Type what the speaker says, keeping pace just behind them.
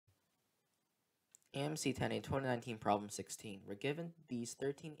AMC 10A 2019 Problem 16. We're given these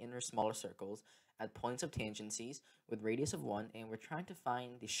 13 inner smaller circles at points of tangencies with radius of 1, and we're trying to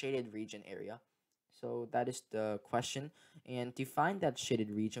find the shaded region area. So that is the question. And to find that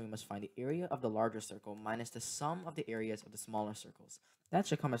shaded region, we must find the area of the larger circle minus the sum of the areas of the smaller circles. That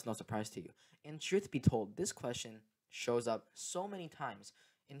should come as no surprise to you. And truth be told, this question shows up so many times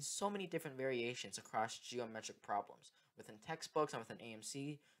in so many different variations across geometric problems within textbooks and within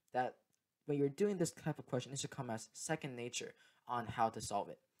AMC that when you're doing this type of question, it should come as second nature on how to solve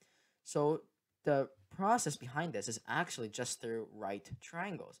it. So the process behind this is actually just through right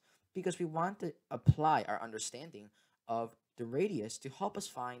triangles because we want to apply our understanding of the radius to help us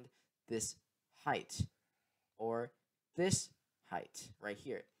find this height or this height right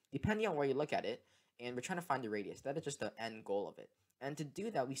here, depending on where you look at it. And we're trying to find the radius. That is just the end goal of it. And to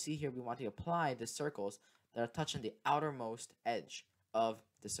do that, we see here we want to apply the circles that are touching the outermost edge of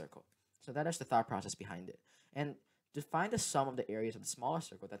the circle. So that is the thought process behind it. And to find the sum of the areas of the smaller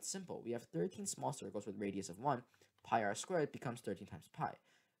circle, that's simple. We have 13 small circles with radius of 1. Pi r squared becomes 13 times pi.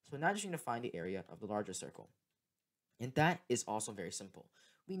 So now just need to find the area of the larger circle. And that is also very simple.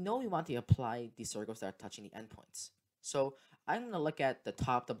 We know we want to apply the circles that are touching the endpoints. So I'm going to look at the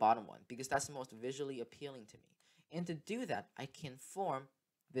top to bottom one because that's the most visually appealing to me. And to do that, I can form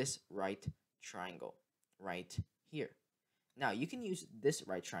this right triangle right here. Now, you can use this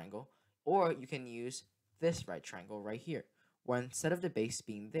right triangle, or you can use this right triangle right here, where instead of the base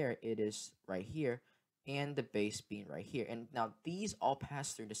being there, it is right here, and the base being right here. And now these all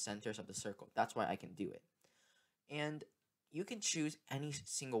pass through the centers of the circle. That's why I can do it. And you can choose any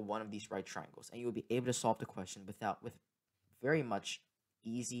single one of these right triangles, and you will be able to solve the question with very much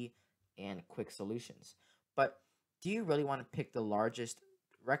easy and quick solutions. But do you really want to pick the largest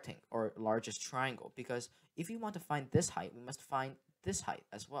rectangle or largest triangle? Because if you want to find this height, we must find this height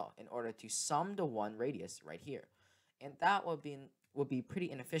as well in order to sum the one radius right here. And that would be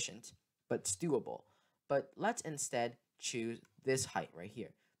pretty inefficient, but it's doable. But let's instead choose this height right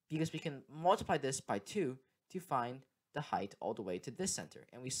here because we can multiply this by 2 to find the height all the way to this center.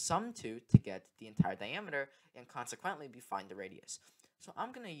 And we sum 2 to get the entire diameter, and consequently we find the radius. So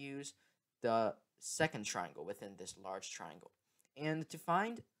I'm going to use the second triangle within this large triangle. And to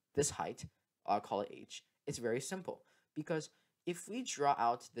find this height, I'll call it h, it's very simple because if we draw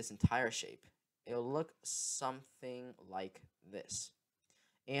out this entire shape, it'll look something like this.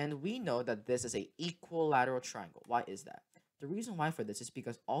 And we know that this is an equilateral triangle. Why is that? The reason why for this is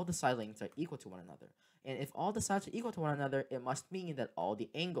because all the side lengths are equal to one another. And if all the sides are equal to one another, it must mean that all the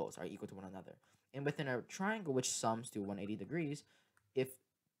angles are equal to one another. And within a triangle which sums to 180 degrees, if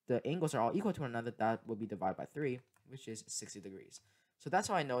the angles are all equal to one another, that will be divided by 3, which is 60 degrees. So that's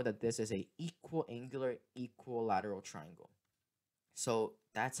how I know that this is a equal angular equilateral triangle. So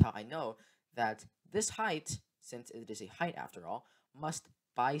that's how I know that this height, since it is a height after all, must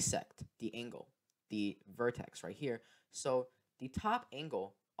bisect the angle, the vertex right here. So the top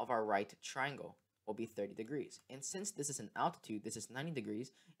angle of our right triangle will be 30 degrees. And since this is an altitude, this is 90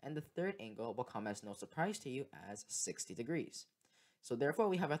 degrees, and the third angle will come as no surprise to you as 60 degrees. So therefore,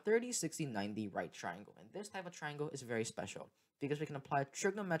 we have a 30, 60, 90 right triangle. And this type of triangle is very special because we can apply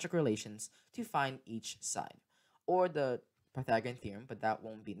trigonometric relations to find each side, or the Pythagorean theorem, but that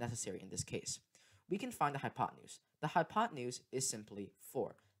won't be necessary in this case. We can find the hypotenuse. The hypotenuse is simply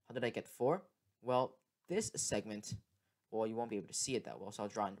 4. How did I get 4? Well, this segment, well, you won't be able to see it that well, so I'll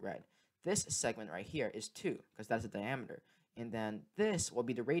draw in red. This segment right here is 2, because that's the diameter. And then this will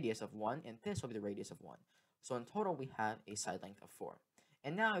be the radius of 1, and this will be the radius of 1. So in total, we have a side length of 4.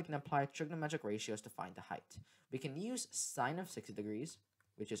 And now we can apply trigonometric ratios to find the height. We can use sine of 60 degrees,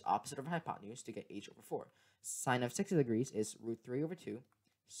 which is opposite of hypotenuse, to get h over 4. Sine of 60 degrees is root 3 over 2,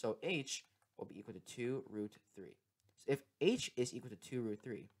 so h will be equal to 2 root 3. So if h is equal to 2 root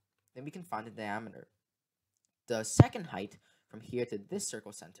 3, then we can find the diameter. The second height from here to this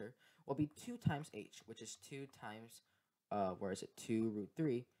circle center will be 2 times h, which is 2 times, 2 root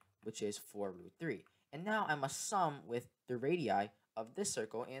 3, which is 4 root 3. And now I must sum with the radii of this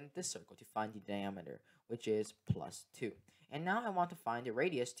circle and this circle to find the diameter, which is plus 2. And now I want to find the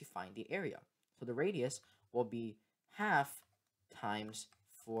radius to find the area. So the radius will be half times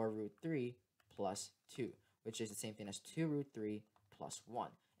 4 root 3 plus 2, which is the same thing as 2 root 3 plus 1.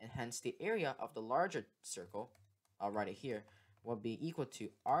 And hence the area of the larger circle, I'll write it here, will be equal to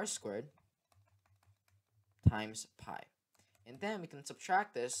r squared times pi. And then we can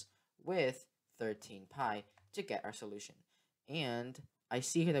subtract this with 13 pi to get our solution. And I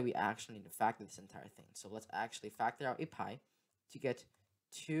see here that we actually need to factor this entire thing. So let's actually factor out a pi to get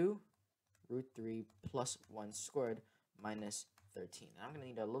 2 root 3 plus 1 squared minus 13. And I'm going to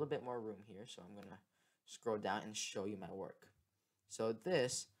need a little bit more room here, so I'm going to scroll down and show you my work. So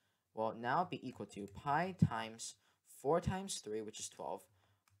this will now be equal to pi times 4 times 3, which is 12,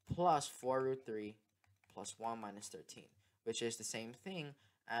 plus 4 root 3 plus 1 minus 13, which is the same thing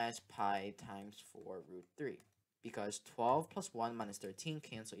as pi times 4 root 3, because 12 plus 1 minus 13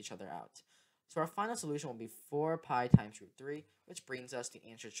 cancel each other out. So our final solution will be 4 pi times root 3, which brings us to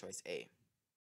answer choice A.